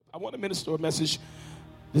want to minister a message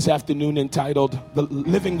this afternoon entitled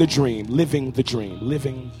Living the Dream, Living the Dream,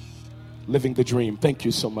 Living the Dream. Thank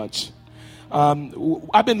you so much.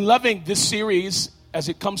 I've been loving this series as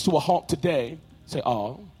it comes to a halt today. Say,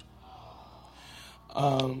 oh.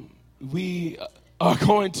 We are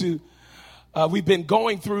going to, we've been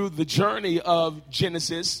going through the journey of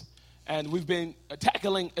Genesis, and we've been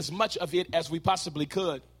tackling as much of it as we possibly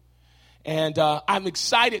could. And I'm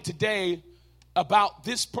excited today about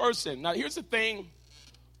this person. Now, here's the thing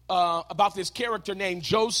about this character named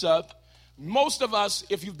Joseph. Most of us,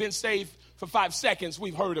 if you've been saved for 5 seconds,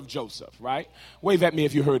 we've heard of Joseph, right? Wave at me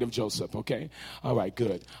if you heard of Joseph, okay? All right,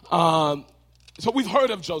 good. So we've heard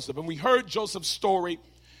of Joseph, and we heard Joseph's story,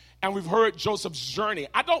 and we've heard Joseph's journey.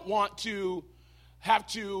 I don't want to have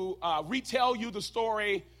to retell you the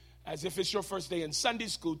story as if it's your first day in Sunday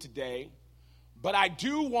school today, but I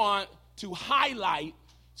do want to highlight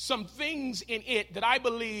some things in it that I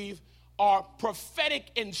believe are prophetic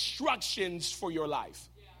instructions for your life.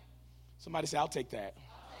 Somebody say, I'll take that.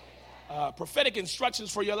 Prophetic instructions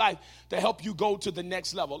for your life to help you go to the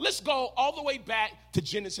next level. Let's go all the way back to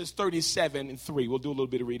Genesis 37 and 3. We'll do a little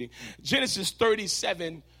bit of reading. Genesis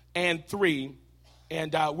 37 and 3.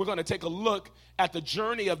 And we're going to take a look at the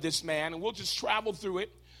journey of this man. And we'll just travel through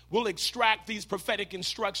it. We'll extract these prophetic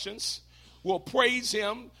instructions. We'll praise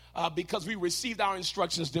him because we received our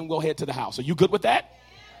instructions. Then we'll head to the house. Are you good with that?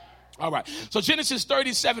 All right. So Genesis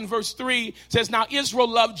 37 verse 3 says, now Israel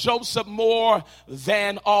loved Joseph more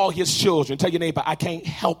than all his children. Tell your neighbor, I can't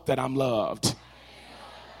help that I'm loved.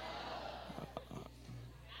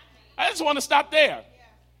 I just want to stop there.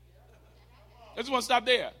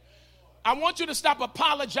 I want you to stop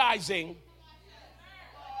apologizing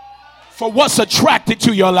for what's attracted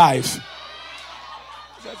to your life.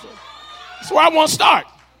 That's where I want to start.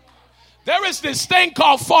 There is this thing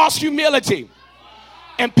called false humility.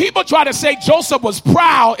 And people try to say Joseph was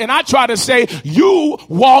proud, and I try to say you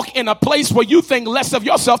walk in a place where you think less of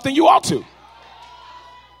yourself than you ought to.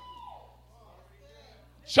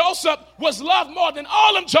 Joseph was loved more than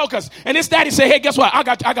all them jokers. And his daddy said, hey, guess what? I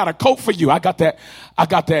got a coat for you. I got that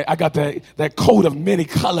coat of many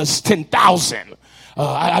colors, 10,000.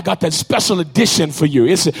 I got that special edition for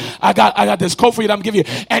you. I got this coat for you that I'm giving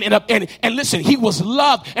you. And listen, he was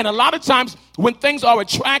loved. And a lot of times when things are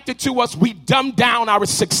attracted to us, we dumb down our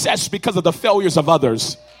success because of the failures of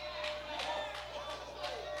others.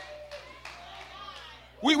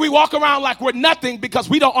 We walk around like we're nothing because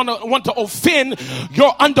we don't want to offend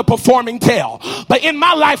your underperforming tail. But in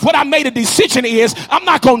my life, what I made a decision is I'm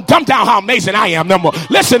not going to dumb down how amazing I am no more.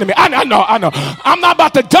 Listen to me. I know. I'm not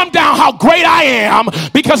about to dumb down how great I am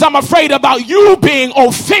because I'm afraid about you being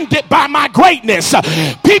offended by my greatness.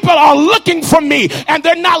 People are looking for me, and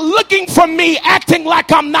they're not looking for me acting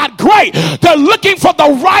like I'm not great. They're looking for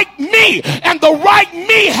the right me, and the right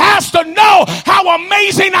me has to know how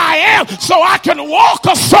amazing I am so I can walk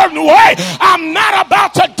a certain way. I'm not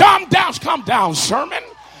about to dumb down. Calm down, sermon.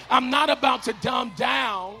 I'm not about to dumb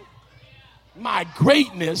down my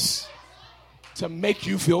greatness to make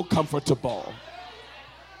you feel comfortable.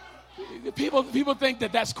 People think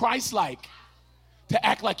that that's Christ-like, to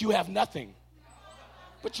act like you have nothing.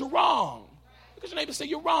 But you're wrong. Look at your neighbor and say,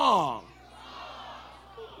 you're wrong.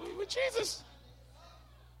 With Jesus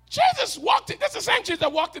walked in. That's the same Jesus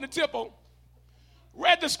that walked in the temple,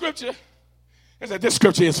 read the scripture, and said, this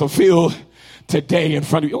scripture is fulfilled today in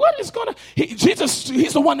front of you. What is going to... Jesus,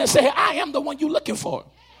 he's the one that said, I am the one you're looking for.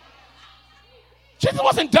 Jesus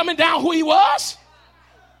wasn't dumbing down who he was.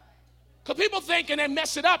 Because people think and they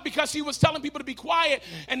mess it up because he was telling people to be quiet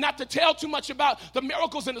and not to tell too much about the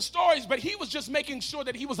miracles and the stories, but he was just making sure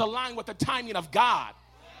that he was aligned with the timing of God.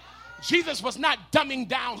 Jesus was not dumbing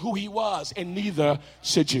down who he was, and neither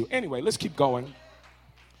should you. Anyway, let's keep going.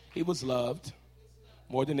 He was loved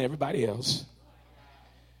more than everybody else,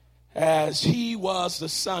 as he was the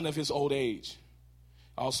son of his old age.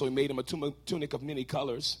 Also, he made him a tunic of many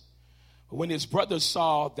colors. When his brothers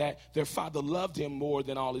saw that their father loved him more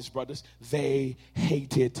than all his brothers, they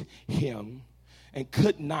hated him and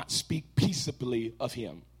could not speak peaceably of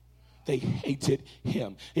him. They hated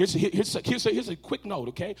him. Here's a quick note,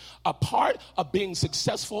 okay? A part of being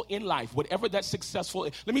successful in life, whatever that successful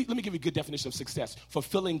is, let me give you a good definition of success: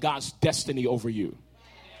 fulfilling God's destiny over you.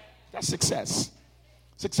 That's success.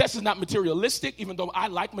 Success is not materialistic, even though I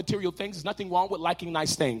like material things. There's nothing wrong with liking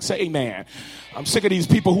nice things. Say amen. I'm sick of these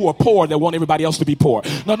people who are poor that want everybody else to be poor.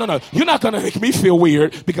 No. You're not going to make me feel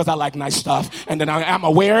weird because I like nice stuff. And then I'm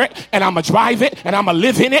going to wear it, and I'm going to drive it, and I'm going to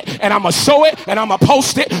live in it, and I'm going to show it, and I'm going to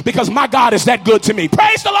post it because my God is that good to me.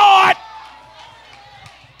 Praise the Lord.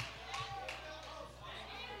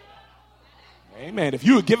 Amen. If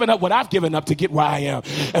you have given up what I've given up to get where I am,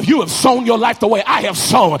 if you have sown your life the way I have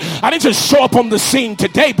sown, I didn't just show up on the scene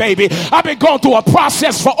today, baby. I've been going through a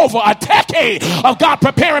process for over a decade of God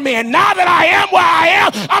preparing me. And now that I am where I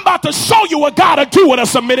am, I'm about to show you what God will do with a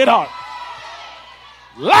submitted heart.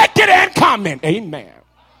 Like it and comment. Amen.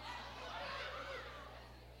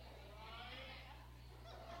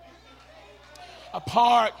 A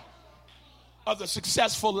part of the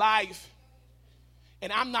successful life.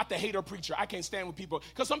 And I'm not the hater preacher. I can't stand with people.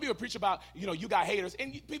 Because some people preach about, you got haters.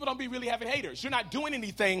 And people don't be really having haters. You're not doing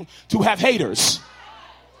anything to have haters.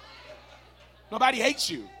 Nobody hates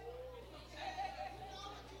you.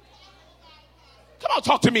 Come on,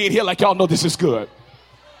 talk to me in here like y'all know this is good.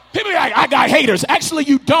 People are like, I got haters. Actually,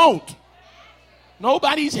 you don't.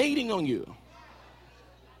 Nobody's hating on you.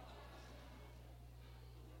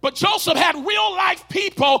 But Joseph had real life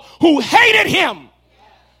people who hated him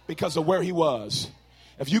because of where he was.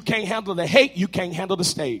 If you can't handle the hate, you can't handle the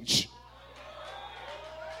stage.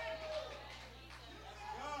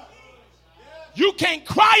 You can't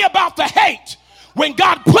cry about the hate when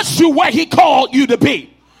God puts you where he called you to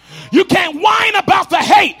be. You can't whine about the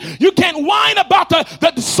hate. You can't whine about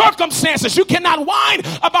the circumstances. You cannot whine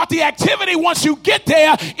about the activity once you get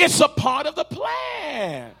there. It's a part of the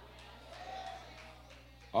plan.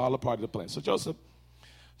 All a part of the plan. So Joseph,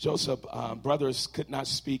 brothers could not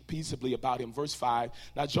speak peaceably about him. Verse 5.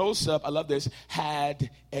 Now Joseph, I love this, had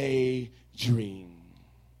a dream.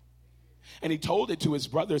 And he told it to his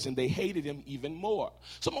brothers, and they hated him even more.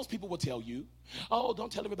 So most people will tell you, oh,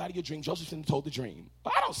 don't tell everybody your dream. Joseph shouldn't have told the dream.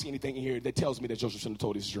 But I don't see anything in here that tells me that Joseph shouldn't have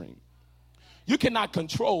told his dream. You cannot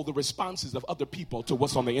control the responses of other people to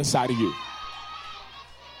what's on the inside of you.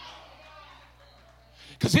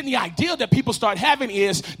 Because then the idea that people start having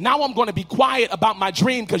is, now I'm going to be quiet about my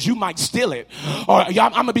dream because you might steal it. Or I'm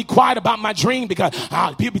going to be quiet about my dream because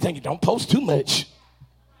people be thinking, don't post too much.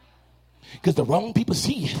 Because the wrong people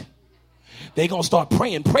see it. They're going to start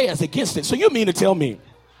praying prayers against it. So you mean to tell me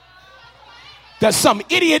that some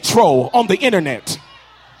idiot troll on the internet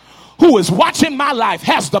who is watching my life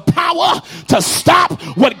has the power to stop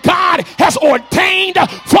what God has ordained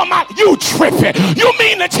for my... You tripping. You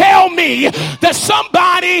mean to tell me that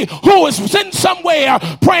somebody who is sitting somewhere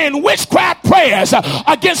praying witchcraft prayers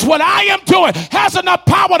against what I am doing has enough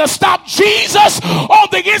power to stop Jesus on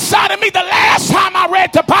the inside of me? The last time I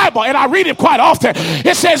read the Bible, and I read it quite often,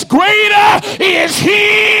 it says, greater is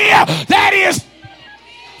he that is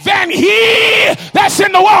than he that's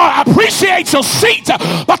in the world. I appreciate your seat,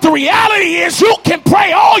 but the reality is you can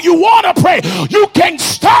pray all you want to pray. You can't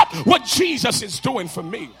stop what Jesus is doing for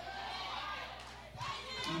me.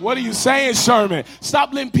 What are you saying, Sherman?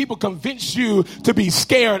 Stop letting people convince you to be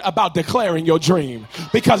scared about declaring your dream,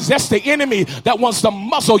 because that's the enemy that wants to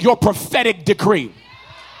muzzle your prophetic decree.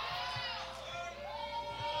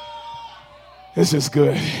 This is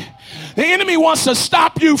good. The enemy wants to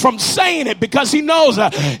stop you from saying it because he knows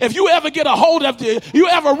if you ever get a hold of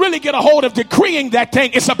really get a hold of decreeing that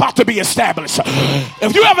thing, it's about to be established.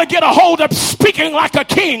 If you ever get a hold of speaking like a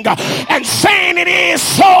king and saying it is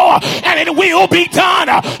so and it will be done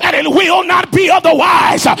and it will not be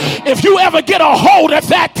otherwise, if you ever get a hold of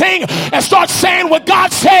that thing and start saying what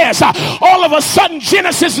God says, all of a sudden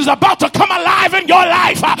Genesis is about to come alive in your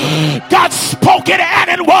life. God spoke it and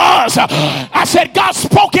it was. I said God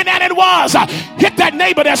spoke it and it was. Hit that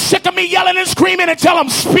neighbor that's sick of me yelling and screaming and tell him,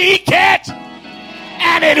 speak it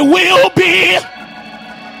and it will be.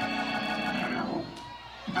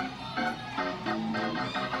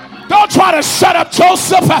 Don't try to shut up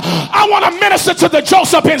Joseph. I want to minister to the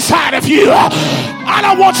Joseph inside of you. I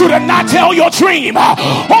don't want you to not tell your dream.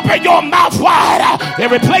 Open your mouth wide.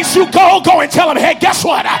 Every place you go and tell them, hey, guess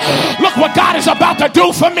what? Look what God is about to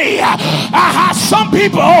do for me. Some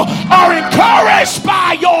people are encouraged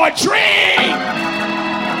by your dream.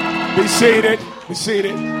 Be seated. Be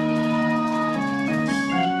seated.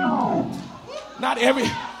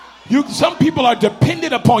 Some people are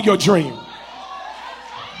dependent upon your dream.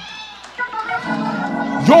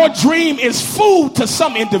 Your dream is food to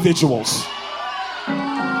some individuals.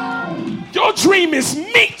 Your dream is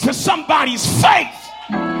meat to somebody's faith.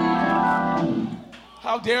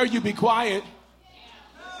 How dare you be quiet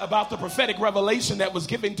about the prophetic revelation that was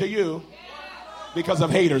given to you because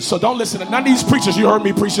of haters. So don't listen to none of these preachers. You heard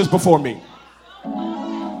me preach this before me.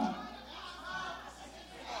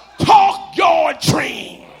 Talk your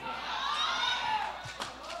dream.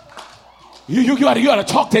 You gotta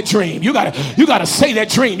talk that dream. You gotta say that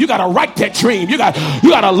dream. You gotta write that dream. You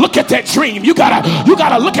gotta look at that dream. You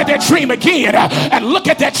gotta look at that dream again and look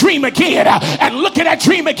at that dream again and look at that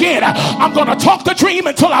dream again. I'm gonna talk the dream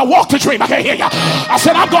until I walk the dream. I can't hear you. I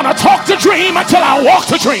said I'm gonna talk the dream until I walk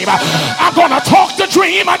the dream. I'm gonna talk the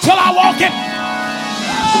dream until I walk it.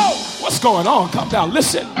 Oh, what's going on? Calm down.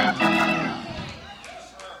 Listen.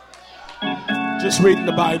 Just reading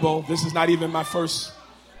the Bible. This is not even my first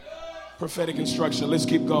prophetic instruction. Let's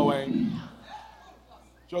keep going.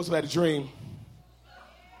 Joseph had a dream.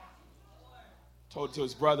 Told it to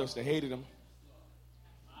his brothers. They hated him.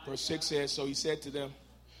 Verse 6 says, so he said to them,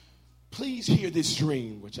 please hear this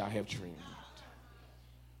dream which I have dreamed.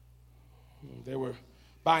 They were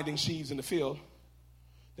binding sheaves in the field.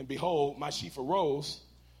 Then behold, my sheaf arose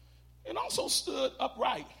and also stood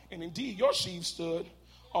upright. And indeed, your sheaf stood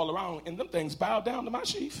all around, and them things bowed down to my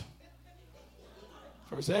sheaf.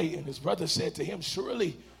 Verse 8, and his brother said to him,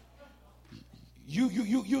 surely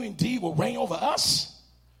you indeed will reign over us?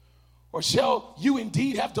 Or shall you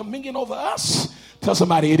indeed have dominion over us? Tell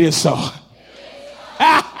somebody it is so.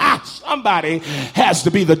 Somebody has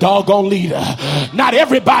to be the doggone leader. Not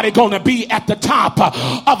everybody gonna be at the top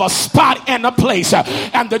of a spot and a place.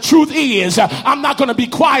 And the truth is, I'm not gonna be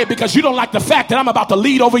quiet because you don't like the fact that I'm about to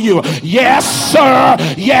lead over you. Yes, sir.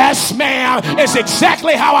 Yes, ma'am. It's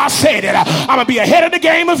exactly how I said it. I'm gonna be ahead of the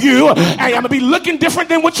game of you, and I'm gonna be looking different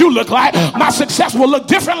than what you look like. My success will look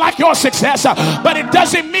different like your success, but it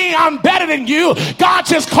doesn't mean I'm better than you. God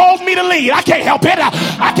just called me to lead. I can't help it.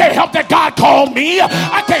 I can't help that God called me.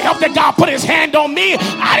 I can't help that God put his hand on me.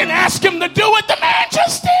 I didn't ask him to do it. The man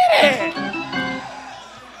just did it.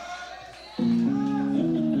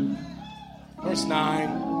 Verse 9.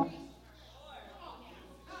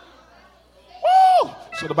 Woo!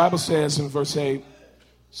 So the Bible says in verse 8,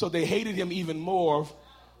 so they hated him even more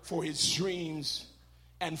for his dreams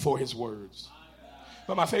and for his words.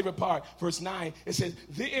 But my favorite part, verse 9, it says,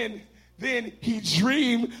 then he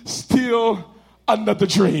dreamed still another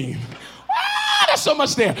dream. There's so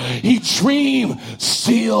much there. He dreamed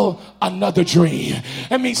still another dream.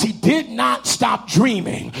 That means he did not stop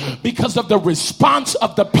dreaming because of the response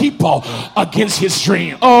of the people against his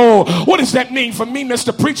dream. Oh, what does that mean for me,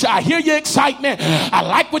 Mr. Preacher? I hear your excitement. I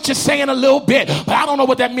like what you're saying a little bit, but I don't know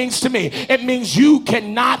what that means to me. It means you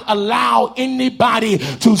cannot allow anybody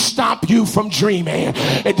to stop you from dreaming.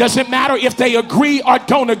 It doesn't matter if they agree or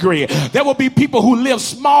don't agree. There will be people who live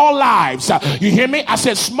small lives. You hear me? I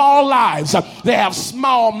said small lives. They have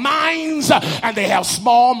small minds and they have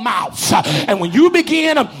small mouths. And when you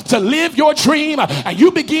begin to live your dream and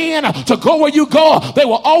you begin to go where you go, they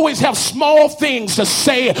will always have small things to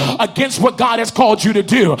say against what God has called you to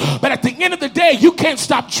do. But at the end of the day, you can't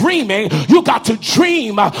stop dreaming. You got to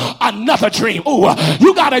dream another dream. Ooh,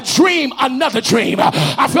 you got to dream another dream.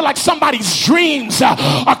 I feel like somebody's dreams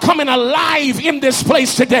are coming alive in this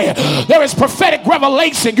place today. There is prophetic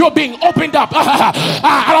revelation. You're being opened up.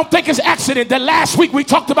 I don't think it's accident that last week we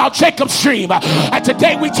talked about Jacob's dream, and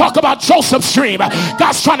today we talk about Joseph's dream.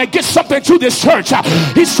 God's trying to get something to this church.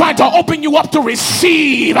 He's trying to open you up to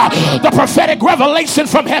receive the prophetic revelation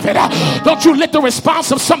from heaven. Don't you let the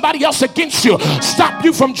response of somebody else against you stop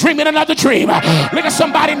you from dreaming another dream. Look at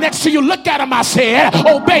somebody next to you. Look at him, I said,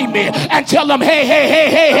 obey me, and tell them, hey, hey, hey,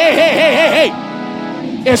 hey, hey, hey, hey, hey,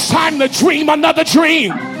 hey. It's time to dream another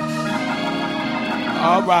dream.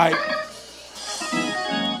 All right.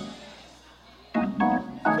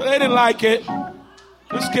 So they didn't like it.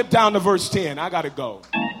 Let's skip down to verse 10. I got to go.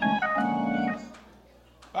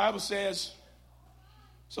 Bible says,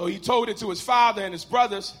 so he told it to his father and his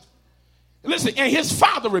brothers. Listen, and his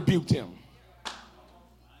father rebuked him.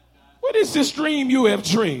 What is this dream you have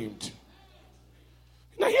dreamed?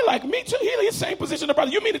 Now he like, me too. He in the same position of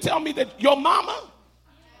brother. You mean to tell me that your mama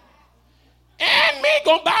and me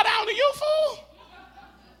gonna bow down to you, fool?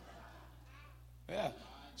 Yeah.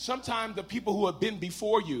 Sometimes the people who have been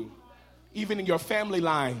before you, even in your family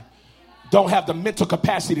line, don't have the mental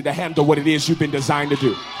capacity to handle what it is you've been designed to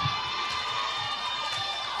do.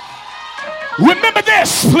 Remember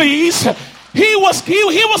this, please. He was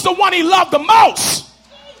the one he loved the most.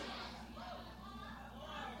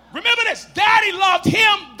 Remember this. Daddy loved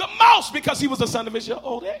him the most because he was the son of his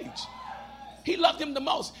old age. He loved him the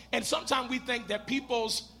most. And sometimes we think that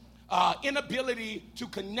people's inability to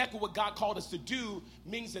connect with what God called us to do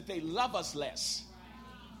means that they love us less.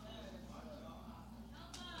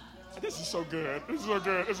 This is so good. This is so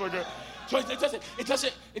good. It's so good. So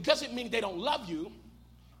it doesn't mean they don't love you.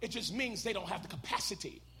 It just means they don't have the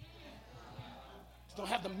capacity. They don't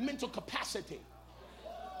have the mental capacity.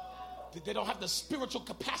 They don't have the spiritual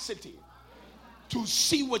capacity to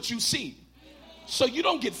see what you see. So you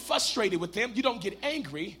don't get frustrated with them. You don't get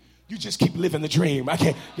angry. You just keep living the dream. I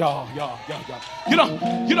can't, y'all. You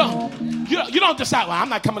don't decide, well, I'm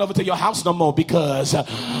not coming over to your house no more because,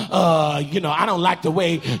 I don't like the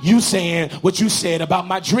way you saying what you said about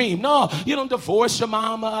my dream. No, you don't divorce your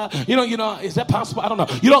mama. Is that possible? I don't know.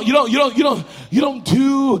 You don't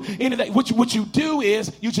do anything. What you do is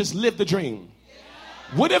you just live the dream.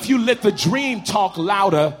 What if you let the dream talk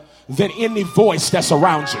louder than any voice that's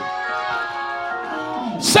around you?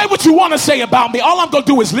 Say what you want to say about me. All I'm going to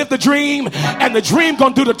do is live the dream, and the dream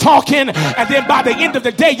going to do the talking, and then by the end of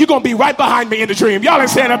the day, you're going to be right behind me in the dream. Y'all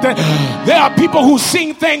understand up there? There are people who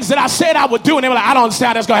sing things that I said I would do, and they were like, I don't understand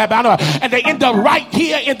how that's going to happen. I don't know. And they end up right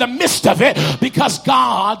here in the midst of it because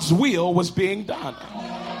God's will was being done.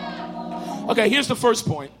 Okay, here's the first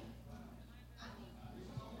point.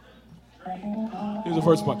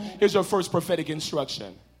 Here's your first prophetic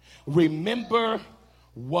instruction. Remember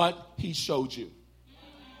what he showed you.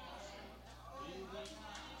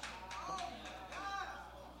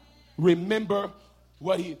 Remember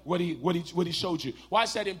what he showed you. Why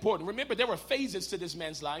is that important? Remember, there were phases to this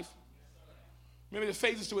man's life. Remember the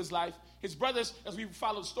phases to his life. His brothers, as we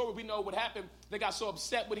follow the story, we know what happened. They got so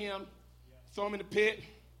upset with him, throw him in the pit.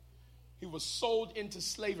 He was sold into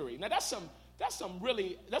slavery. Now that's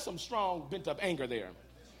some strong bent up anger there.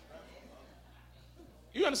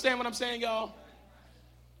 You understand what I'm saying, y'all?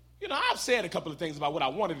 I've said a couple of things about what I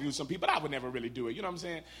wanted to do to some people, but I would never really do it. You know what I'm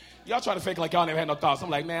saying? Y'all try to fake like y'all never had no thoughts. I'm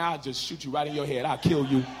like, man, I'll just shoot you right in your head. I'll kill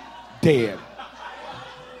you dead.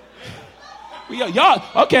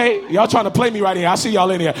 Y'all trying to play me right here. I see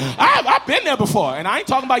y'all in here. I've been there before, and I ain't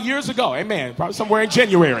talking about years ago. Amen. Probably somewhere in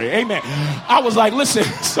January. Amen. I was like, listen,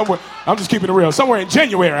 somewhere, I'm just keeping it real. Somewhere in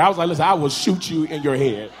January, I was like, listen, I will shoot you in your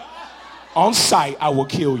head. On sight, I will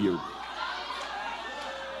kill you.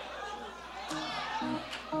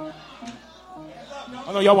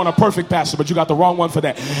 I know y'all want a perfect pastor, but you got the wrong one for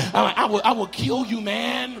that. I will kill you,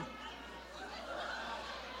 man.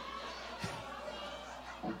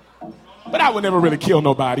 But I would never really kill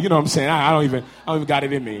nobody. You know what I'm saying? I don't even got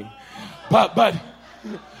it in me. But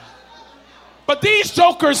these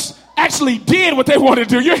jokers actually did what they wanted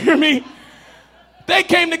to do. You hear me? They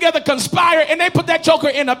came together, conspired, and they put that joker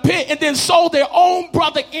in a pit and then sold their own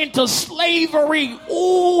brother into slavery.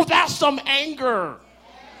 Ooh, that's some anger.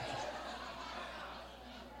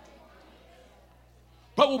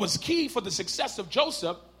 But what was key for the success of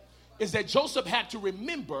Joseph is that Joseph had to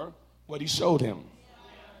remember what he showed him.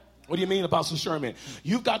 What do you mean, Apostle Sherman?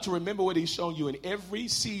 You've got to remember what he's shown you in every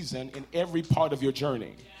season, in every part of your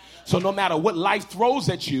journey. So no matter what life throws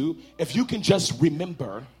at you, if you can just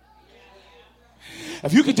remember,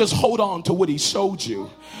 if you can just hold on to what he showed you,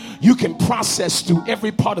 you can process through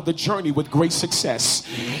every part of the journey with great success.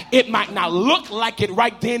 It might not look like it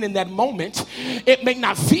right then in that moment. It may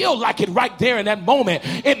not feel like it right there in that moment.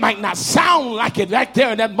 It might not sound like it right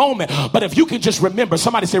there in that moment. But if you can just remember,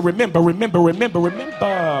 somebody say, remember. Remember.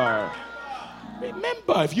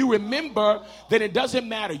 If you remember, then it doesn't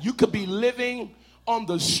matter. You could be living on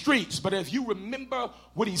the streets, but if you remember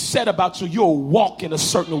what he said about you, you'll walk in a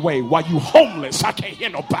certain way. While you homeless, I can't hear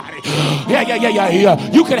nobody.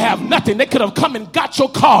 Yeah. You could have nothing. They could have come and got your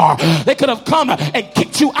car. They could have come and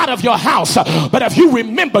kicked you out of your house. But if you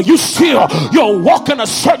remember, you'll walk in a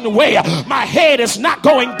certain way. My head is not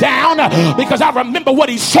going down because I remember what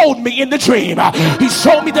he showed me in the dream. He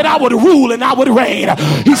showed me that I would rule and I would reign.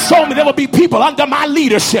 He showed me there would be people under my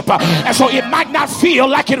leadership. And so it might not feel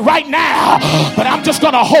like it right now, but I'm just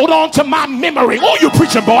going to hold on to my memory. Oh, you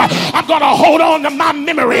preaching, boy. I'm going to hold on to my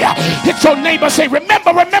memory. Hit your neighbor, say,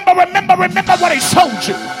 remember what he showed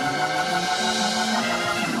you.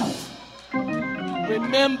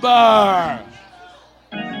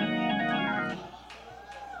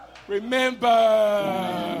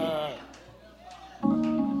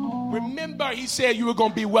 Remember, he said you were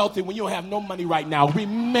going to be wealthy when you don't have no money right now.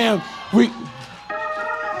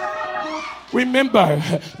 Remember,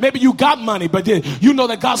 maybe you got money, but you know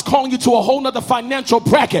that God's calling you to a whole nother financial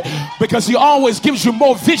bracket because he always gives you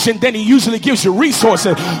more vision than he usually gives you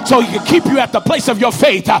resources so he can keep you at the place of your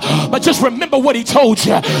faith. But just remember what he told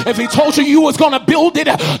you. If he told you was going to build it,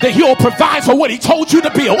 then he'll provide for what he told you to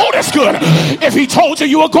build. Oh, that's good. If he told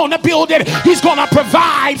you were going to build it, he's going to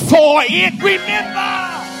provide for it.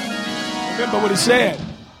 Remember what he said.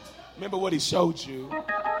 Remember what he showed you.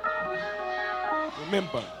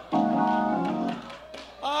 Remember.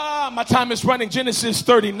 My time is running. Genesis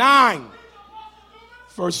 39.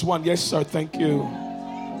 Verse 1. Yes, sir. Thank you.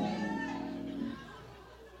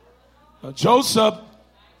 Joseph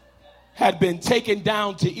had been taken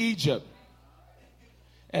down to Egypt.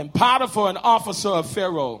 And Potiphar, an officer of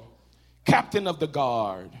Pharaoh, captain of the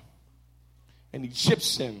guard, an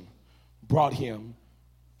Egyptian, brought him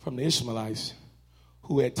from the Ishmaelites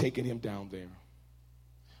who had taken him down there.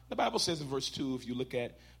 The Bible says in verse 2, if you look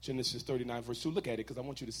at Genesis 39, verse 2, look at it because I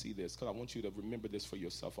want you to see this, because I want you to remember this for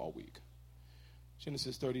yourself all week.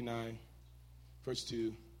 Genesis 39, verse 2,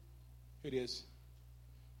 here it is.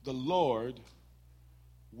 The Lord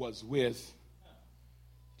was with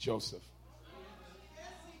Joseph.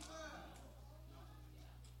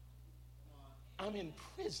 I'm in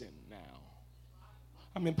prison now.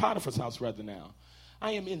 I'm in Potiphar's house rather now.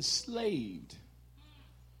 I am enslaved.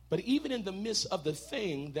 But even in the midst of the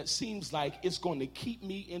thing that seems like it's going to keep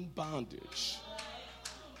me in bondage,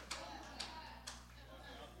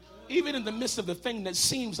 even in the midst of the thing that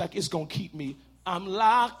seems like it's going to keep me, I'm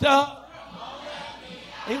locked up.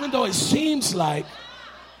 Even though it seems like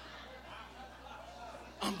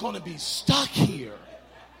I'm going to be stuck here.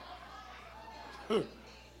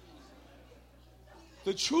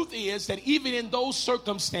 The truth is that even in those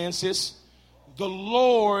circumstances, the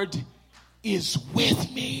Lord is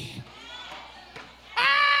with me.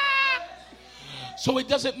 So it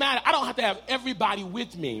doesn't matter. I don't have to have everybody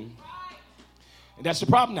with me. And that's the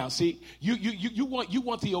problem now. See, you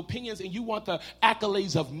want the opinions and you want the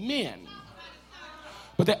accolades of men.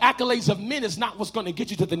 But the accolades of men is not what's going to get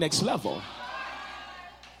you to the next level.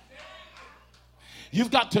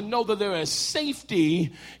 You've got to know that there is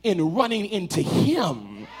safety in running into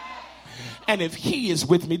him. And if he is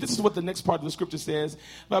with me, this is what the next part of the scripture says. The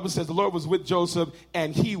Bible says the Lord was with Joseph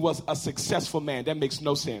and he was a successful man. That makes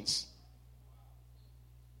no sense.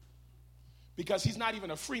 Because he's not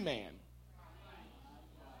even a free man.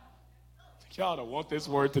 Y'all don't want this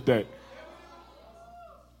word today.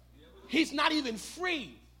 He's not even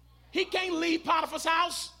free. He can't leave Potiphar's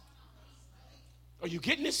house. Are you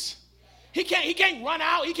getting this? He can't run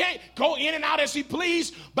out. He can't go in and out as he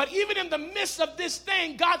please. But even in the midst of this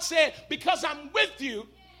thing, God said, because I'm with you,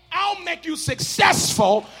 I'll make you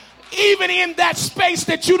successful. Even in that space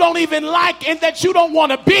that you don't even like and that you don't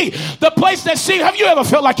want to be. The place that have you ever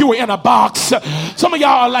felt like you were in a box? Some of y'all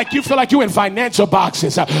are like, you feel like you're in financial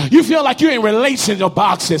boxes. You feel like you're in relational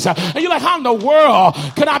boxes. And you're like, how in the world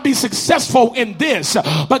can I be successful in this?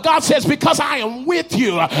 But God says, because I am with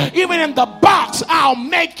you, even in the box, I'll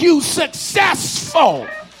make you successful.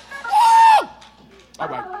 Woo! All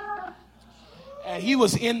right. And he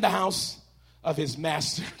was in the house of his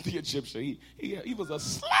master, the Egyptian. He was a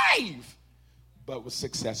slave, but was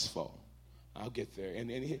successful. I'll get there.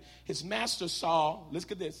 And his master saw,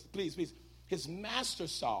 look at this, please. His master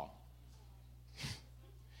saw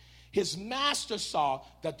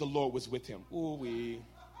that the Lord was with him. Ooh-wee.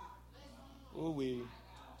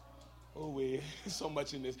 So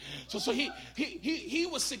much in this. So he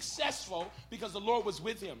was successful because the Lord was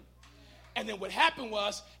with him. And then what happened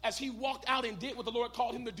was, as he walked out and did what the Lord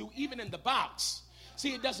called him to do, even in the box.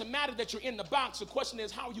 See, it doesn't matter that you're in the box. The question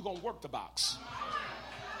is, how are you going to work the box?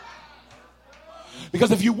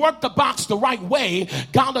 Because if you work the box the right way,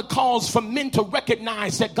 God calls for men to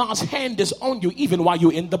recognize that God's hand is on you even while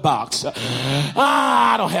you're in the box.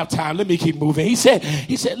 I don't have time. Let me keep moving. He said,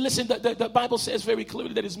 listen, the Bible says very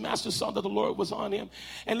clearly that his master saw that the Lord was on him.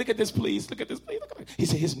 And look at this, please. Look at this. He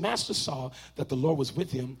said his master saw that the Lord was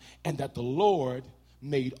with him and that the Lord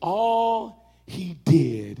made all he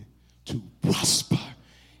did to prosper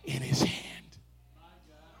in his hand.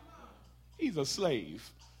 He's a slave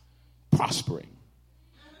prospering.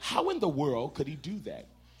 How in the world could he do that?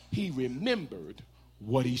 He remembered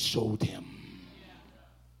what he showed him.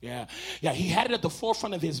 Yeah, he had it at the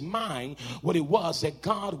forefront of his mind what it was that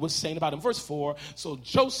God was saying about him. Verse 4, so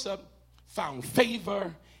Joseph found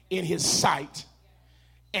favor in his sight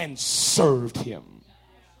and served him.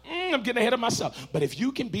 I'm getting ahead of myself. But if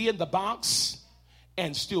you can be in the box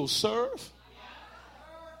and still serve,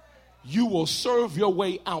 you will serve your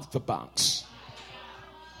way out the box.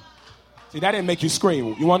 See, that didn't make you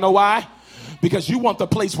scream. You want to know why? Because you want the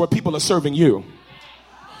place where people are serving you.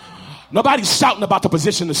 Nobody's shouting about the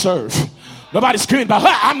position to serve. Nobody's screaming about,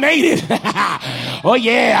 I made it. Oh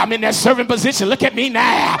yeah, I'm in that serving position. Look at me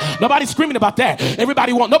now. Nobody's screaming about that.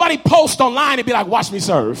 Nobody post online and be like, watch me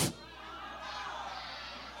serve.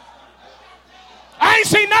 I ain't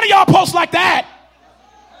seen none of y'all post like that.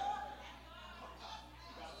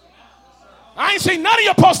 I ain't seen none of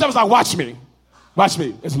your posts that was like, watch me. Watch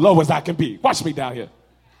me as low as I can be. Watch me down here.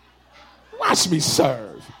 Watch me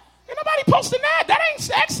serve. Ain't nobody posting that. That ain't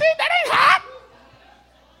sexy. That ain't hot.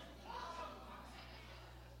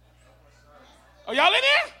 Are y'all in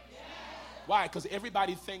here? Why? Because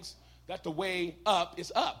everybody thinks that the way up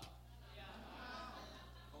is up.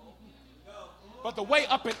 But the way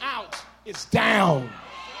up and out is down.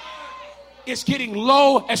 is getting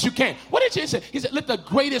low as you can. What did Jesus say? He said, let the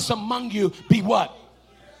greatest among you be what?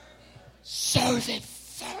 Serve it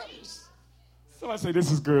first. Somebody say,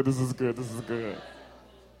 this is good, this is good, this is good.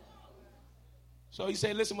 So he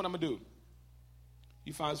said, listen what I'm going to do.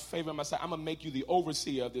 You find favor in my sight. I'm going to make you the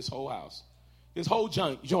overseer of this whole house. This whole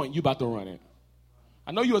joint, you about to run it.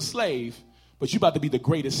 I know you're a slave, but you about to be the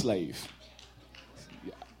greatest slave.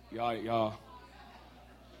 Y'all.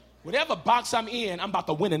 Whatever box I'm in, I'm about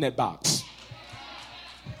to win in that box.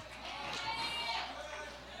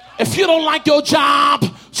 If you don't like your job,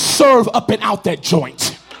 serve up and out that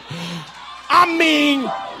joint. I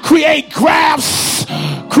mean, create graphs,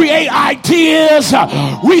 create ideas,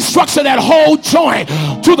 restructure that whole joint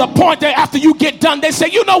to the point that after you get done, they say,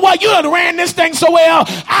 you know what, you done ran this thing so well,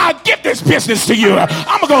 I'll give this business to you. I'm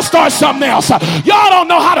going to go start something else. Y'all don't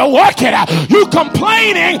know how to work it. You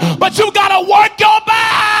complaining, but you got to work your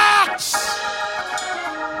box.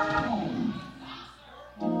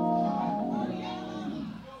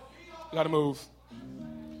 You got to move.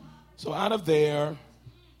 So out of there,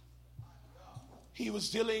 he was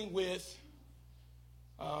dealing with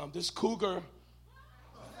this cougar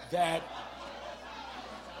that,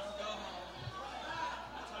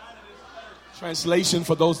 translation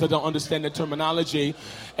for those that don't understand the terminology,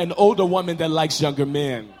 an older woman that likes younger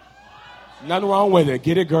men. Nothing wrong with it.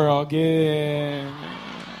 Get it, girl. Get it.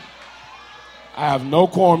 I have no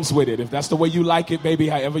qualms with it. If that's the way you like it, baby,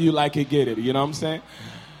 however you like it, get it. You know what I'm saying?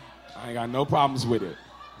 I ain't got no problems with it.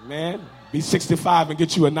 Man, be 65 and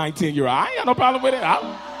get you a 19-year-old. I ain't got no problem with it.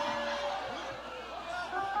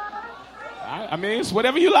 I mean, it's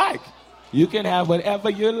whatever you like. You can have whatever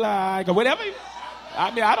you like or whatever.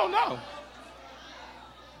 I don't know.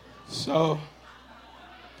 So,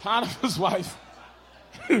 Potiphar's wife.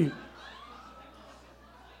 I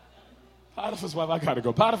gotta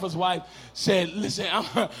go. Potiphar's wife said, listen,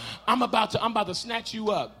 I'm about to snatch you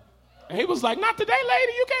up. And he was like, not today,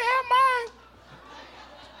 lady. You can't have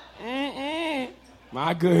mine.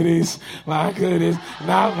 My goodies, not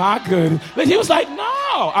my goodies. But he was like,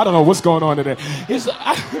 no. I don't know what's going on today. He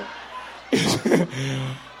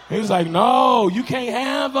was like, no, you can't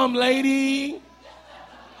have them, lady.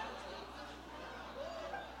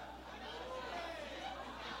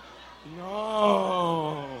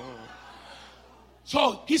 No.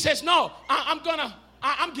 So he says, no, I'm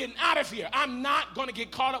getting out of here. I'm not going to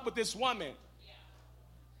get caught up with this woman.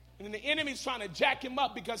 And then the enemy's trying to jack him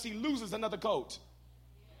up because he loses another coat.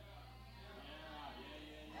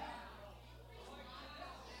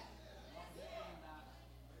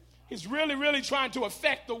 He's really, really trying to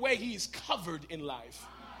affect the way he's covered in life.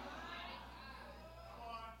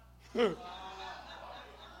 But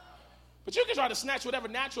you can try to snatch whatever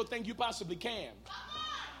natural thing you possibly can.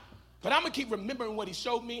 But I'm going to keep remembering what he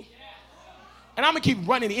showed me. And I'm going to keep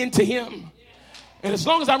running into him. And as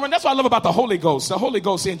long as I run, that's what I love about the Holy Ghost. The Holy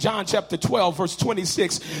Ghost in John chapter 12, verse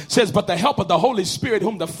 26 says, but the help of the Holy Spirit,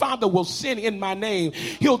 whom the Father will send in my name,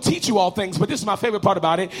 he'll teach you all things. But this is my favorite part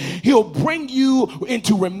about it. He'll bring you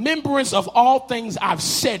into remembrance of all things I've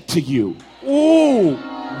said to you. Ooh,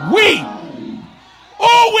 we.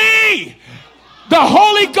 The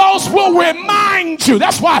Holy Ghost will remind you.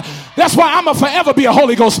 That's why I'm going to forever be a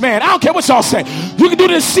Holy Ghost man. I don't care what y'all say. You can do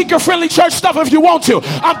this seeker-friendly church stuff if you want to.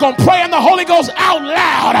 I'm going to pray in the Holy Ghost out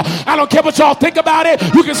loud. I don't care what y'all think about it.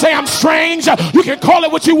 You can say I'm strange. You can call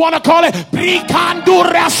it what you want to call it.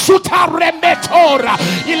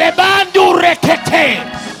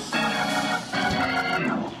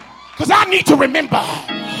 Because I need to remember.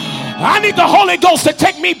 I need the Holy Ghost to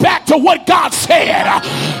take me back to what God said.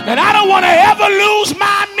 And I don't want to ever lose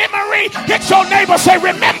my memory. Get your neighbor, say,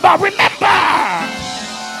 remember, remember.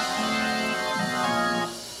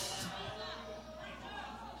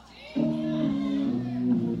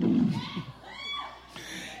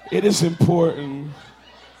 It is important.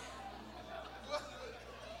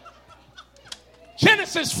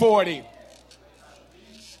 Genesis 40.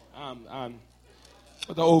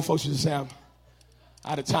 What the old folks used to say, I'm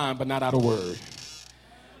out of time, but not out of word.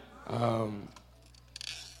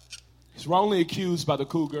 He's wrongly accused by the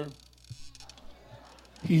cougar.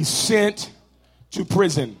 He's sent to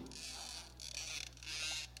prison.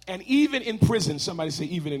 And even in prison, somebody say,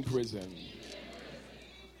 even in prison,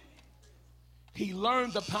 he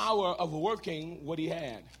learned the power of working what he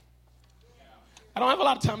had. I don't have a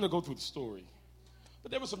lot of time to go through the story, but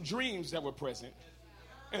there were some dreams that were present,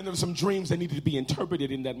 and there were some dreams that needed to be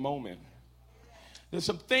interpreted in that moment. There's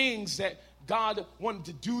some things that God wanted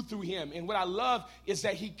to do through him. And what I love is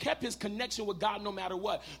that he kept his connection with God no matter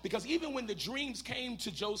what. Because even when the dreams came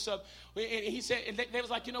to Joseph, and he said, and they was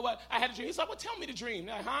like, you know what, I had a dream. He's like, well, tell me the dream.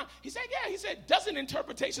 Huh? He said, yeah. He said, doesn't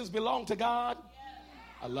interpretations belong to God?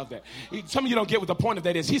 I love that. Some of you don't get what the point of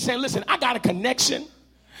that is. He's saying, listen, I got a connection.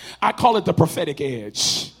 I call it the prophetic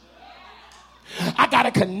edge. I got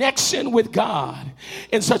a connection with God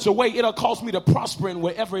in such a way it'll cause me to prosper in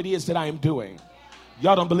whatever it is that I am doing.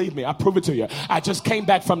 Y'all don't believe me. I prove it to you. I just came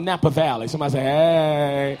back from Napa Valley. Somebody say,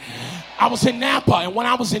 hey. I was in Napa, and when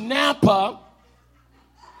I was in Napa,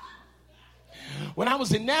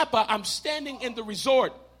 I'm standing in the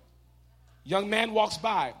resort. Young man walks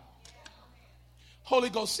by. Holy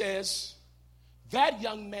Ghost says, that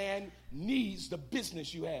young man needs the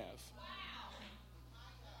business you have.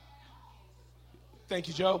 Thank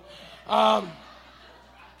you, Joe.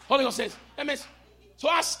 Holy Ghost says, that means, so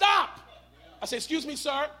I stopped. I said, excuse me,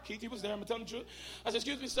 sir. Keith, he was there. I'm telling the truth. I said,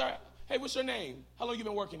 excuse me, sir. Hey, what's your name? How long you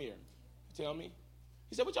been working here? Tell me.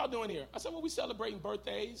 He said, what y'all doing here? I said, well, we celebrating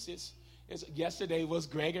birthdays. Yesterday was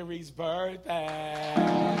Gregory's birthday.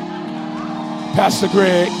 Pastor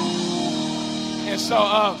Greg. And so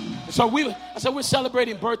I said, we're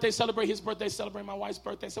celebrating birthdays, celebrate his birthday, celebrate my wife's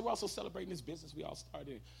birthday. So we're also celebrating this business we all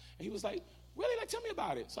started. And he was like, really? Like, tell me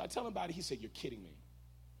about it. So I tell him about it. He said, you're kidding me.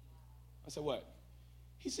 I said, what?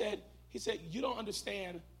 He said, you don't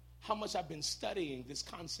understand how much I've been studying this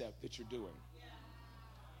concept that you're doing.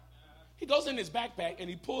 He goes in his backpack and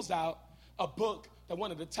he pulls out a book that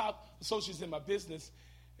one of the top associates in my business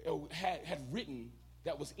had written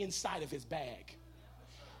that was inside of his bag.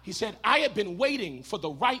 He said, I have been waiting for the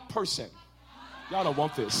right person. Y'all don't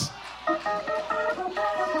want this.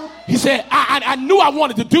 He said, I knew I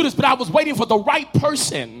wanted to do this, but I was waiting for the right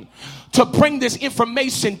person to bring this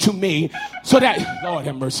information to me so that, Lord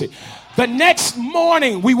have mercy. The next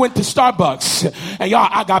morning, we went to Starbucks. And y'all,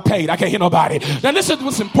 I got paid. I can't hear nobody. Now, this is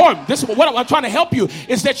what's important. This is what I'm trying to help you,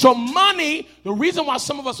 is that your money, the reason why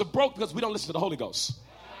some of us are broke, because we don't listen to the Holy Ghost.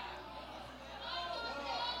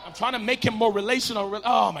 I'm trying to make him more relational.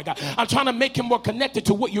 Oh, my God. I'm trying to make him more connected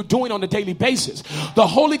to what you're doing on a daily basis. The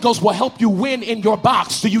Holy Ghost will help you win in your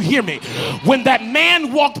box. Do you hear me? When that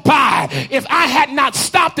man walked by, if I had not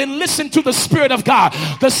stopped and listened to the Spirit of God,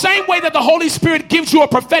 the same way that the Holy Spirit gives you a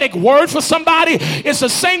prophetic word for somebody, it's the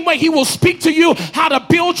same way he will speak to you how to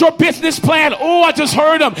build your business plan. Oh, I just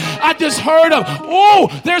heard him.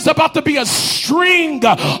 Oh, there's about to be a string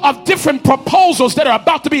of different proposals that are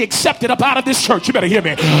about to be accepted up out of this church. You better hear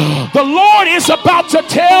me. The Lord is about to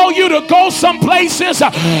tell you to go some places,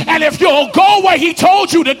 and if you'll go where he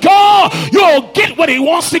told you to go, you'll get what he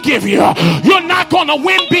wants to give you. You're not going to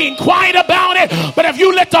win being quiet about it, but if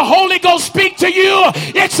you let the Holy Ghost speak to you,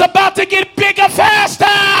 it's about to get bigger faster.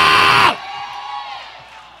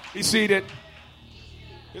 Be seated.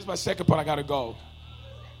 Here's my second part. I got to go.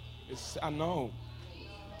 I know.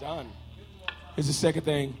 Done. Here's the second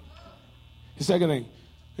thing.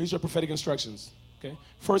 Here's your prophetic instructions. Okay.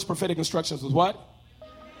 First prophetic instructions was what?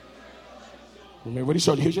 Remember what he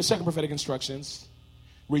showed you. Here's your second prophetic instructions.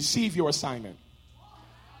 Receive your assignment.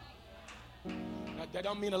 Now, that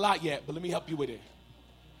don't mean a lot yet, but let me help you with it.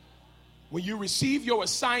 When you receive your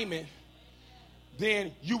assignment,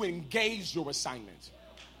 then you engage your assignment.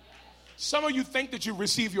 Some of you think that you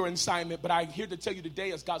receive your assignment, but I'm here to tell you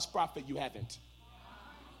today as God's prophet, you haven't.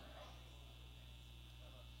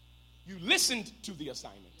 You listened to the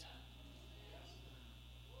assignment.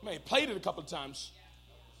 You may have played it a couple of times,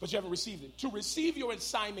 but you haven't received it. To receive your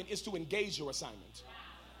assignment is to engage your assignment.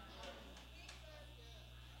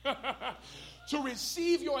 To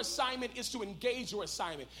receive your assignment is to engage your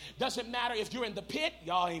assignment. Doesn't matter if you're in the pit.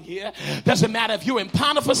 Y'all ain't here. Doesn't matter if you're in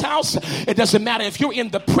Potiphar's house. It doesn't matter if you're in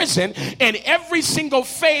the prison. In every single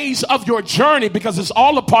phase of your journey, because it's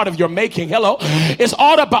all a part of your making. Hello. It's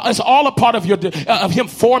all a part of of him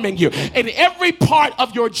forming you. In every part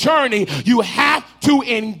of your journey, you have to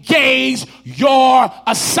engage your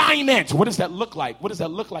assignment. What does that look like? What does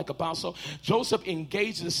that look like, Apostle? Joseph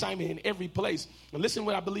engaged his assignment in every place. Now listen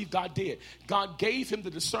what I believe God did. God gave him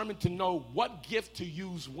the discernment to know what gift to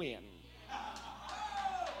use when.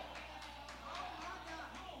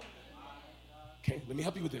 Okay, let me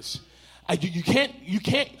help you with this. You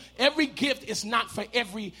can't, every gift is not for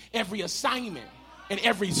every assignment in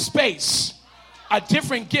every space. A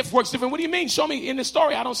different gift works different. What do you mean? Show me in the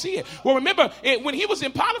story. I don't see it. Well, remember when he was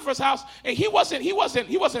in Potiphar's house, and he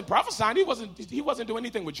wasn't prophesying. He wasn't doing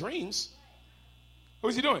anything with dreams. What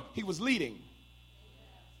was he doing? He was leading.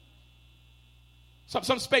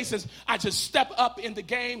 Some spaces, I just step up in the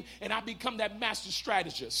game and I become that master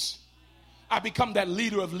strategist. I become that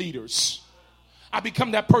leader of leaders. I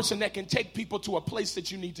become that person that can take people to a place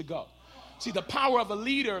that you need to go. See, the power of a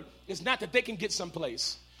leader is not that they can get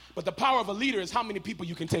someplace, but the power of a leader is how many people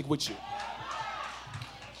you can take with you.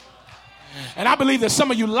 And I believe that some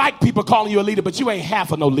of you like people calling you a leader, but you ain't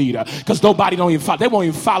half of no leader, because nobody don't even follow. They won't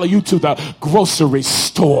even follow you to the grocery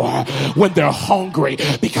store when they're hungry,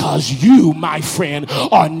 because you, my friend,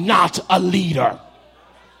 are not a leader.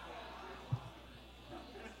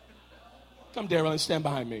 Come, Daryl, and stand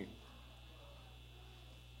behind me.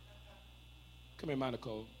 Come here,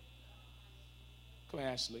 Monaco. Come here,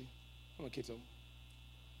 Ashley. Come on, Kito.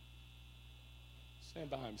 Stand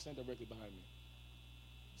behind me. Stand directly behind me.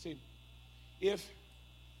 See, if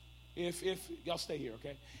y'all stay here,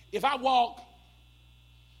 okay? If I walk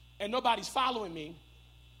and nobody's following me,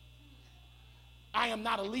 I am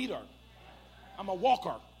not a leader. I'm a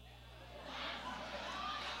walker.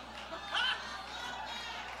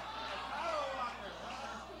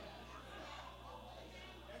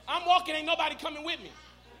 I'm walking, ain't nobody coming with me.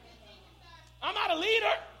 I'm not a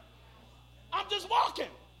leader. I'm just walking.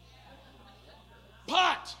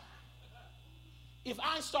 But if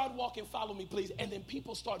I start walking, follow me, please, and then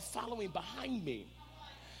people start following behind me,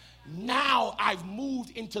 now I've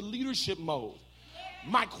moved into leadership mode.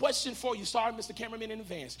 My question for you, sorry, Mr. Cameraman in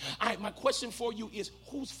advance. My question for you is,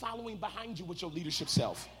 who's following behind you with your leadership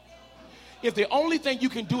self? If the only thing you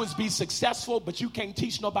can do is be successful, but you can't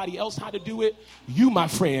teach nobody else how to do it, you, my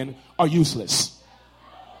friend, are useless.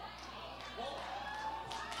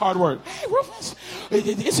 Hard word. Hey, Rufus,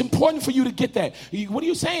 it's important for you to get that. What are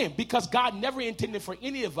you saying? Because God never intended for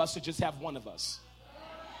any of us to just have one of us.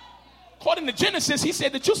 According to Genesis, he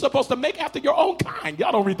said that you're supposed to make after your own kind.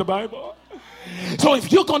 Y'all don't read the Bible. So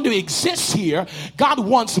if you're going to exist here, God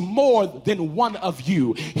wants more than one of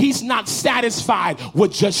you. He's not satisfied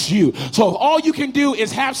with just you. So if all you can do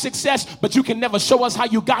is have success, but you can never show us how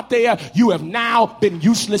you got there, you have now been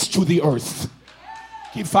useless to the earth.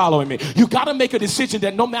 Keep following me. You got to make a decision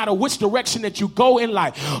that no matter which direction that you go in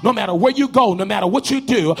life, no matter where you go, no matter what you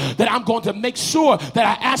do, that I'm going to make sure that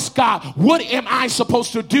I ask God, what am I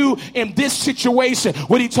supposed to do in this situation?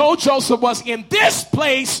 What he told Joseph was, in this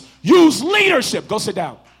place, use leadership. Go sit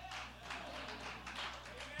down.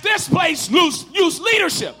 This place, use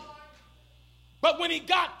leadership. But when he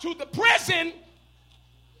got to the prison,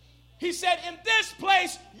 he said, in this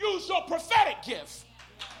place, use your prophetic gift.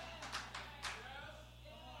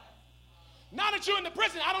 Now that you're in the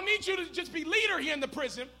prison, I don't need you to just be leader here in the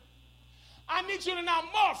prison. I need you to now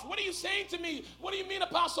morph. What are you saying to me? What do you mean,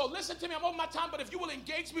 Apostle? Listen to me. I'm over my time, but if you will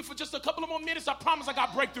engage me for just a couple of more minutes, I promise I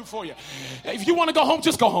got breakthrough for you. If you want to go home,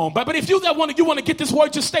 just go home. But if you want to get this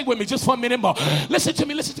word, just stay with me just for a minute more. Listen to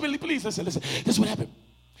me, please listen. This is what happened.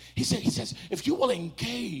 He says, if you will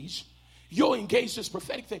engage, you'll engage this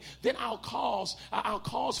prophetic thing, then I'll cause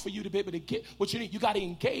for you to be able to get what you need. You got to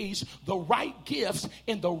engage the right gifts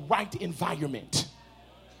in the right environment.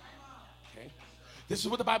 Okay? This is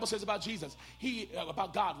what the Bible says about Jesus.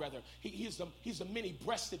 About God, rather. He's the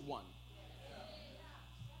many-breasted one.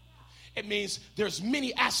 It means there's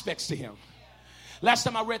many aspects to him. Last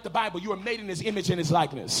time I read the Bible, you were made in his image and his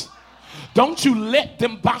likeness. Don't you let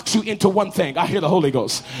them box you into one thing. I hear the Holy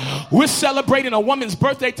Ghost. We're celebrating a woman's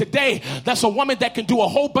birthday today. That's a woman that can do a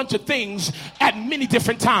whole bunch of things at many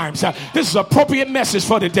different times. This is an appropriate message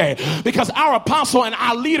for today, because our apostle and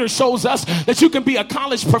our leader shows us that you can be a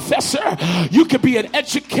college professor, you can be an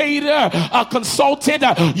educator, a consultant,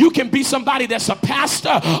 you can be somebody that's a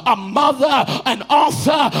pastor, a mother, an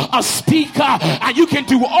author, a speaker, and you can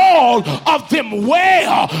do all of them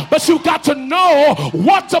well, but you got to know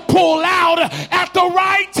what to pull out at the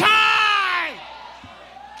right time.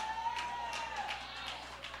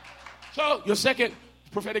 So your second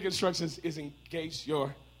prophetic instructions is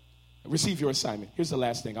receive your assignment. Here's the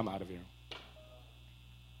last thing. I'm out of here.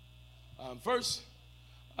 Where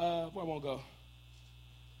I won't go.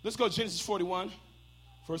 Let's go Genesis 41,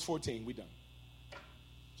 verse 14. We done.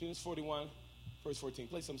 Genesis 41, verse 14.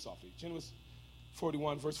 Play something softly. Genesis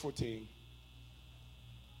 41, verse 14.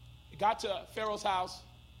 It got to Pharaoh's house.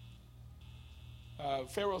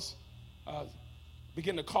 Pharaoh's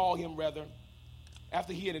began to call him, rather,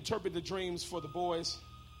 after he had interpreted the dreams for the boys.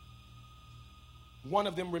 One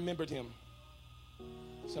of them remembered him.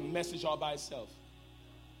 It's a message all by itself.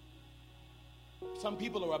 Some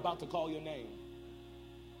people are about to call your name.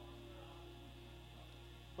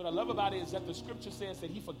 What I love about it is that the scripture says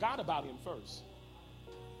that he forgot about him first.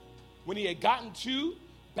 When he had gotten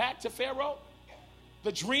back to Pharaoh,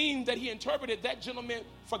 the dream that he interpreted, that gentleman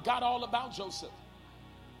forgot all about Joseph.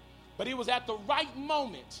 But it was at the right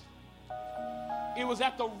moment, it was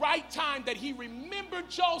at the right time that he remembered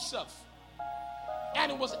Joseph.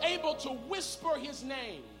 and was able to whisper his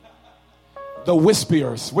name. The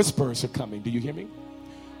whisperers are coming. Do you hear me?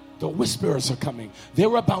 The whisperers are coming.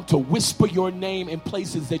 They're about to whisper your name in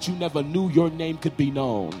places that you never knew your name could be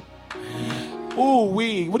known. Ooh,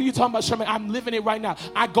 what are you talking about, Sherman? I'm living it right now.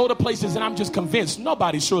 I go to places and I'm just convinced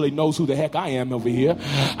nobody surely knows who the heck I am over here.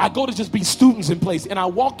 I go to just be students in place and I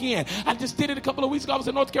walk in. I just did it a couple of weeks ago. I was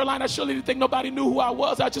in North Carolina. I surely didn't think nobody knew who I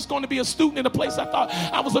was. I was just going to be a student in a place I thought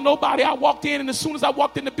I was a nobody. I walked in, and as soon as I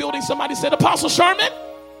walked in the building, somebody said, Apostle Sherman.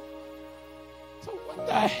 So what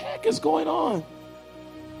the heck is going on?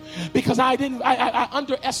 Because I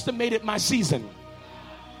underestimated my season.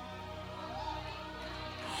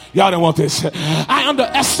 Y'all didn't want this. I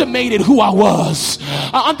underestimated who I was.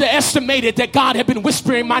 I underestimated that God had been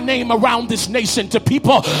whispering my name around this nation to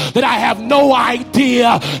people that I have no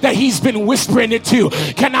idea that he's been whispering it to.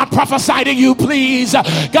 Can I prophesy to you, please?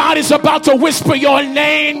 God is about to whisper your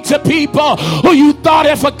name to people who you thought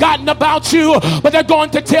had forgotten about you, but they're going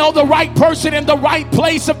to tell the right person in the right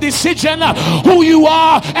place of decision who you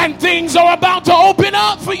are, and things are about to open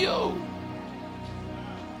up for you.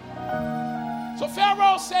 So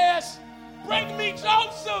Pharaoh says, bring me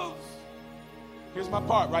Joseph. Here's my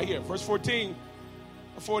part right here. Verse 14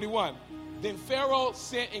 of 41. Then Pharaoh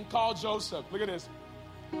sent and called Joseph. Look at this.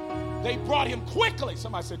 They brought him quickly.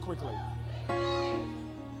 Somebody said quickly.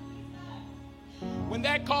 When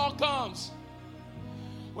that call comes,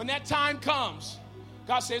 when that time comes,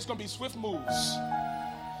 God says it's going to be swift moves.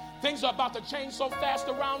 Things are about to change so fast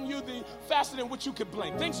around you, faster than what you could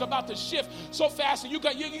blink. Things are about to shift so fast that you're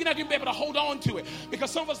not going to be able to hold on to it.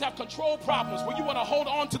 Because some of us have control problems where you want to hold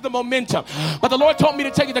on to the momentum. But the Lord told me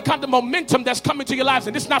to tell you the kind of momentum that's coming to your lives.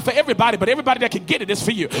 And it's not for everybody, but everybody that can get it is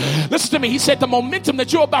for you. Listen to me. He said the momentum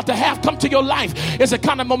that you're about to have come to your life is a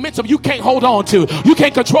kind of momentum you can't hold on to. You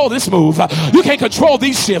can't control this move. You can't control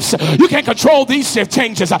these shifts. You can't control these shift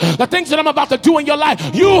changes. The things that I'm about to do in your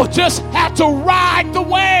life, you just have to ride the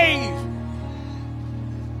wave.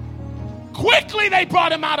 Quickly they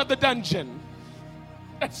brought him out of the dungeon.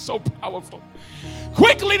 That's so powerful.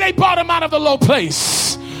 Quickly they brought him out of the low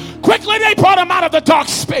place. Quickly they brought him out of the dark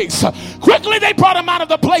space. Quickly they brought him out of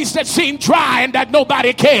the place that seemed dry and that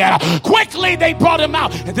nobody cared. Quickly they brought him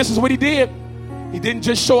out. And this is what he did. He didn't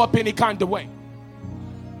just show up any kind of way.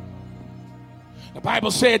 The Bible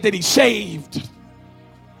said that he shaved.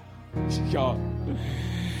 Y'all.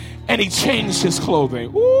 And he changed his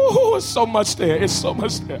clothing. Ooh, it's so much there. It's so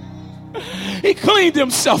much there. He cleaned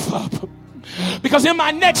himself up. Because in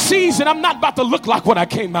my next season, I'm not about to look like what I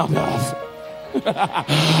came out of.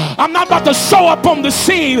 I'm not about to show up on the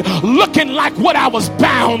scene looking like what I was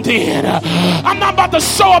bound in. I'm not about to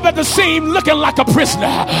show up at the scene looking like a prisoner.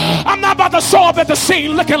 I'm not about to show up at the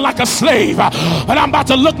scene looking like a slave. But I'm about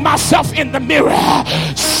to look myself in the mirror,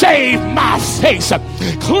 shave my face,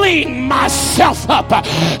 clean myself up.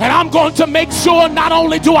 And I'm going to make sure not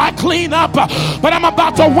only do I clean up, but I'm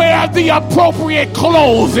about to wear the appropriate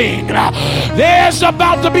clothing. There's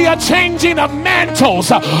about to be a changing of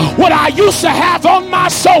mantles. What I used to have on my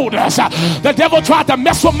shoulders, the devil tried to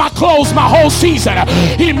mess with my clothes my whole season.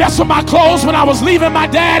 He messed with my clothes when I was leaving my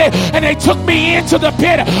daddy and they took me into the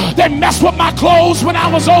pit. They messed with my clothes when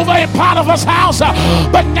I was over in Potiphar's house,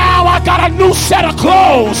 but now I got a new set of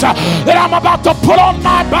clothes that I'm about to put on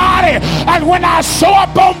my body, and when I show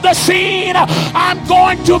up on the scene, I'm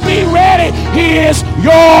going to be ready. Here's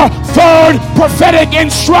your third prophetic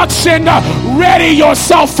instruction. Ready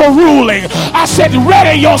yourself for ruling. I said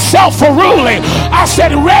ready yourself for ruling. I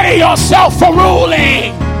said ready yourself for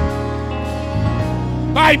ruling.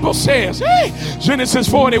 Bible says, Genesis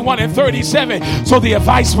 41 and 37. So the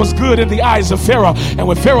advice was good in the eyes of Pharaoh. And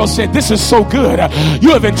when Pharaoh said, this is so good, you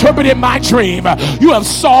have interpreted my dream, you have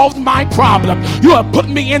solved my problem, you have put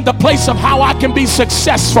me in the place of how I can be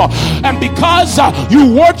successful. And because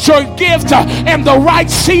you worked your gift in the right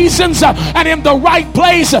seasons and in the right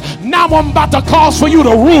place, now I'm about to cause for you to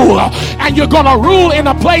rule. And you're going to rule in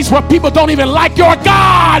a place where people don't even like your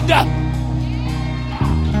God.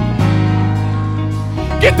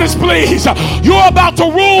 Get this, please. You're about to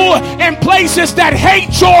rule in places that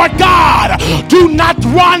hate your God. Do not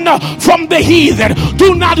run from the heathen.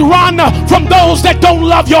 Do not run from those that don't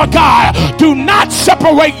love your God. Do not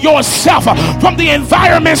separate yourself from the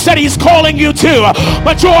environments that he's calling you to.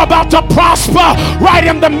 But you're about to prosper right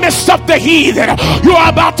in the midst of the heathen. You're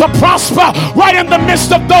about to prosper right in the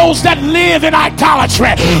midst of those that live in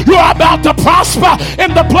idolatry. You're about to prosper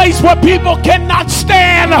in the place where people cannot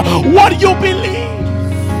stand what you believe.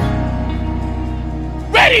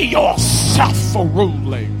 Ready yourself for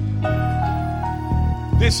ruling.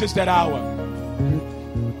 This is that hour.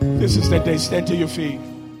 This is that day. Stand to your feet.